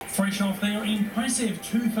Fresh off their impressive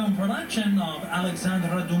two-film production of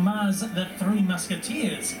Alexandre Dumas' The Three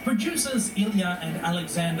Musketeers, producers Ilya and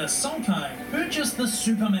Alexander Solkai purchased the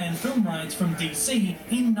Superman film rights from DC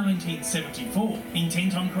in 1974,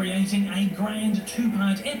 intent on creating a grand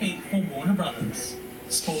two-part epic for Warner Brothers.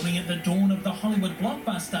 Spawning at the dawn of the Hollywood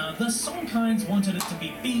blockbuster, the Solkines wanted it to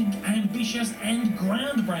be big, ambitious and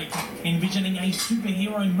groundbreaking, envisioning a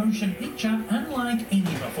superhero motion picture unlike any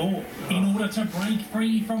before. In order to break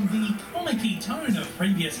free from the comic-y tone of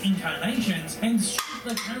previous incarnations and strip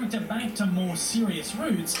the character back to more serious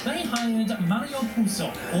roots, they hired Mario Puzo,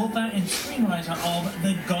 author and screenwriter of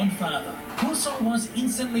The Godfather. Puzo was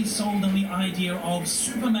instantly sold on the idea of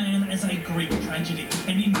Superman as a Greek tragedy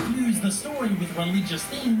and infused the story with religious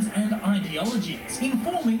themes and ideologies,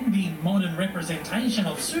 informing the modern representation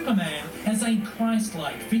of Superman as a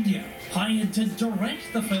Christ-like figure. Hired to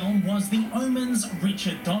direct the film was The Omen's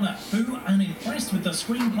Richard Donner, who, unimpressed with the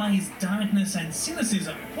screenplay's darkness and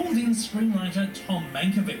cynicism, pulled in screenwriter Tom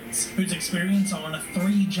Mankiewicz, whose experience on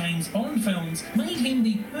 3 James Bond films made him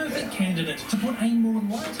the perfect candidate to put a more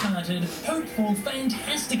light-hearted, hopeful,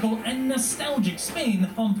 fantastical and nostalgic spin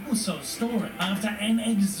on Puzo's story. After an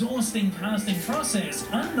exhausting casting process,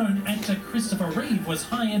 unknown actor Christopher Reeve was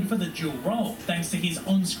hired for the dual role, thanks to his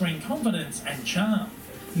on-screen confidence and charm.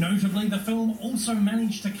 Notably, the film also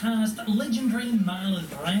managed to cast legendary Marlon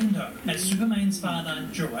Brando as Superman's father,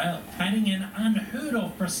 Jor-El, adding an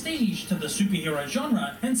unheard-of prestige to the superhero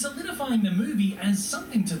genre and solidifying the movie as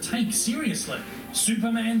something to take seriously.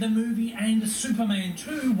 Superman the movie and Superman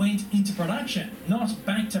 2 went into production, not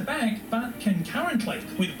back-to-back, but concurrently,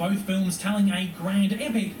 with both films telling a grand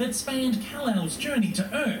epic that spanned Kal-El's journey to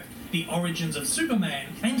Earth, the origins of Superman,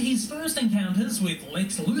 and his first encounters with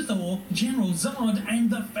Lex Luthor, General Zod, and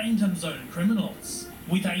the Phantom Zone criminals.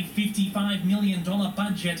 With a $55 million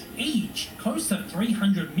budget each, close to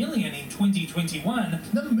 $300 million in 2021,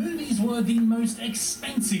 the movies were the most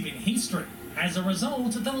expensive in history. As a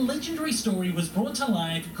result, the legendary story was brought to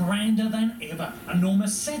life grander than ever.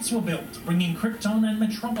 Enormous sets were built, bringing Krypton and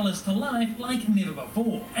Metropolis to life like never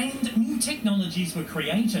before, and new technologies were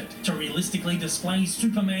created to realistically display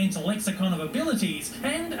Superman's lexicon of abilities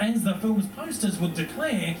and, as the film's posters would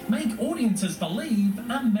declare, make audiences believe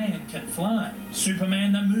a man can fly.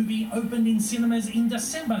 Superman the movie opened in cinemas in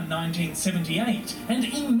December 1978 and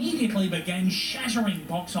immediately began shattering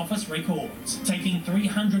box office records, taking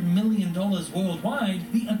 $300 million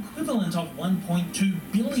worldwide, the equivalent of $1.2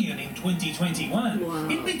 billion in 2021. Wow.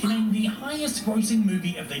 It became the highest grossing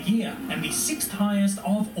movie of the year and the 6th highest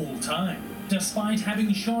of all time. Despite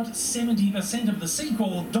having shot 70% of the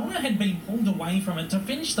sequel, Donner had been pulled away from it to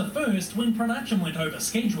finish the first when production went over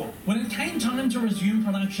schedule. When it came time to resume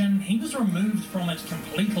production, he was removed from it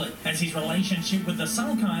completely, as his relationship with the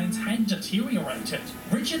Solkines had deteriorated.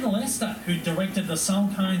 Richard Lester, who directed the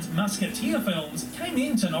Solkines' Musketeer films, came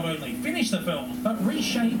in to not only finish the film, but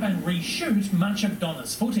reshape and reshoot much of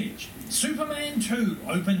Donner's footage. Superman 2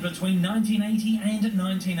 opened between 1980 and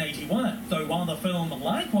 1981, though while the film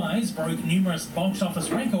likewise broke numerous box office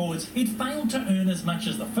records, it failed to earn as much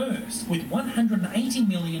as the first, with $180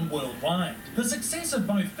 million worldwide. The success of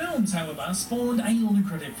both films, however, spawned a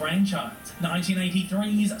lucrative franchise.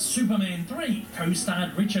 1983's Superman 3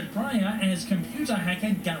 co-starred Richard Pryor as computer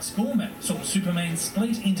hacker Gus Gorman, saw Superman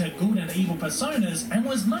split into good and evil personas, and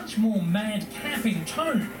was much more madcap in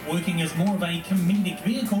tone, working as more of a comedic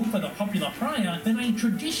vehicle for the popular Pryor than a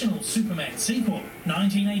traditional Superman sequel.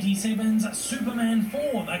 1987's Superman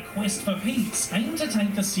 4, The Quest for Peace, aimed to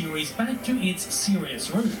take the series back to its serious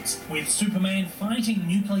roots, with Superman fighting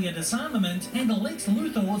nuclear disarmament and Lex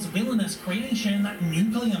Luthor's villainous creation,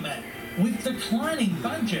 Nuclear Man. With declining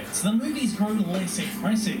budgets, the movies grew less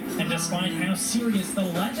impressive, and despite how serious the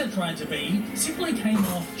latter tried to be, simply came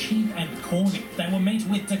off cheap and corny. They were met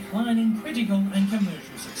with declining critical and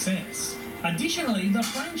commercial success. Additionally, the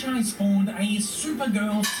franchise spawned a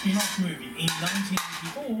Supergirl spin-off movie in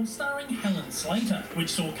 1984 starring Helen Slater, which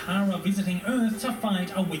saw Kara visiting Earth to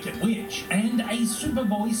fight a wicked witch, and a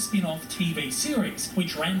Superboy spin-off TV series,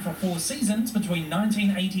 which ran for 4 seasons between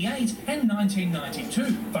 1988 and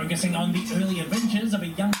 1992, focusing on the early adventures of a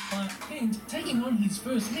young Clark Kent taking on his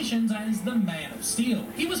first missions as the Man of Steel.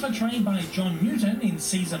 He was portrayed by John Newton in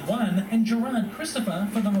Season 1 and Gerard Christopher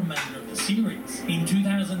for the remainder of the series. In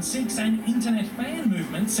 2006, an internet fan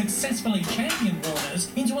movement successfully championed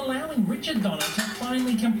Warner's into allowing Richard Donner to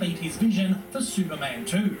finally complete his vision for Superman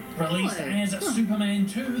 2. Released as Superman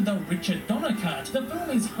 2, the Richard Donner cut, the film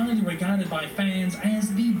is highly regarded by fans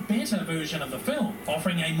as the better version of the film,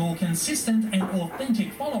 offering a more consistent and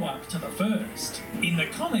authentic follow-up to the first. In the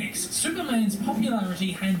comics, Superman's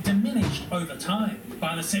popularity had diminished over time.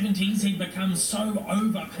 By the 70s, he'd become so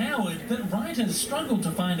overpowered that writers struggled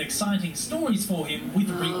to find exciting stories for him with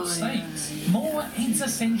real stakes. More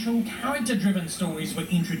existential, character-driven stories were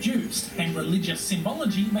introduced, and religious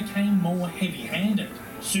symbology became more heavy-handed.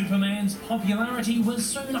 Superman's popularity was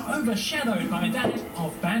soon overshadowed by that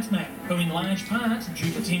of Batman, who in large part,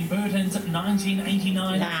 due to Tim Burton's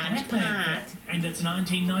 1989 Batman film and its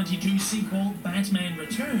 1992 sequel Batman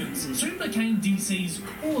Returns, soon became DC's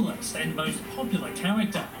coolest and most popular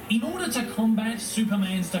character. In order to combat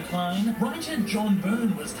Superman's decline, writer John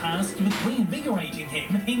Byrne was tasked with reinvigorating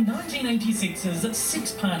him in 1986's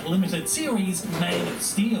six-part limited series Man of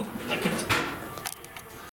Steel.